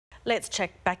Let's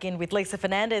check back in with Lisa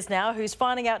Fernandez now, who's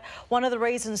finding out one of the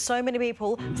reasons so many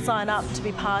people sign up to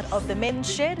be part of the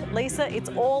Men's Shed. Lisa, it's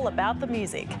all about the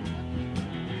music.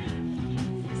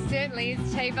 Certainly is,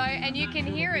 Tivo, and you can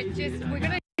hear it. We're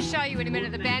going to show you in a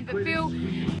minute the band, but Phil,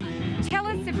 tell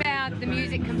us about the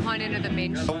music component of the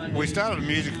Men's Shed. We started a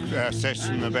music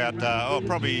session about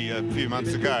probably a few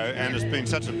months ago, and it's been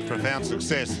such a profound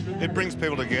success. It brings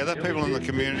people together, people in the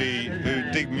community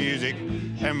who dig music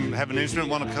and have an instrument,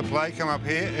 want to play, come up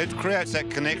here. It creates that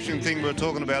connection thing we were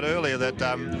talking about earlier, that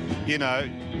you know,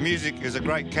 music is a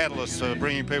great catalyst for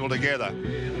bringing people together.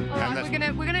 All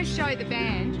right, we're gonna show the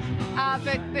band,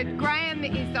 but Graham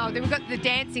is we've got the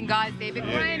dancing guys there, but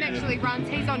Graham actually runs.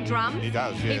 He's on drums. He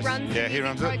does. Yes. He runs. Yeah, he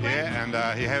runs it. Yeah,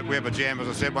 and we have a jam, as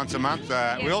I said, once a month.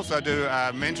 We also do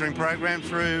a mentoring program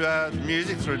through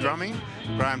music, through drumming.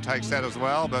 Graham takes that as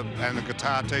well, and the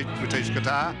guitar we teach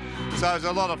guitar. So there's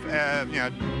a lot of you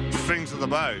know, strings to the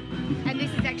bow. And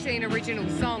this is actually an original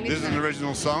song, isn't it? This is an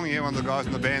original song, yeah. One of the guys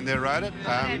in the band there wrote it.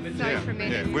 That's so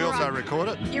tremendous. Yeah. We also record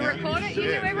it. You record it? You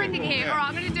do everything here. Yeah. All right,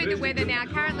 I'm going to do the weather now.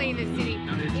 Currently in the city,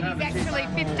 it is actually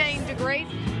 15 degrees.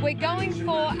 We're going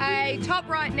for a top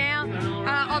right now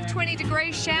of 20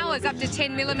 degrees. Showers up to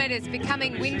 10 millimetres,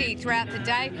 becoming windy throughout the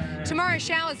day. Tomorrow,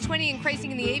 showers 20,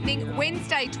 increasing in the evening.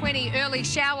 Wednesday, 20, early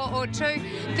shower or two.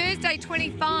 Thursday,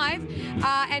 25,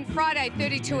 and Friday,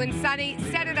 32 and sunny.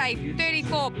 Saturday,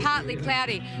 34, partly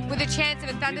cloudy, with a chance of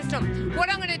a thunderstorm. What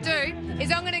I'm going to do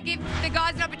is I'm going to give the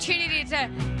guys an opportunity to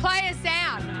play us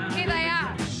out. Here they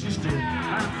are.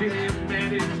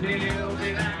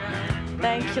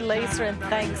 Thank you, Lisa, and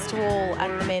thanks to all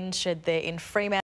at the Men's Shed there in Fremantle.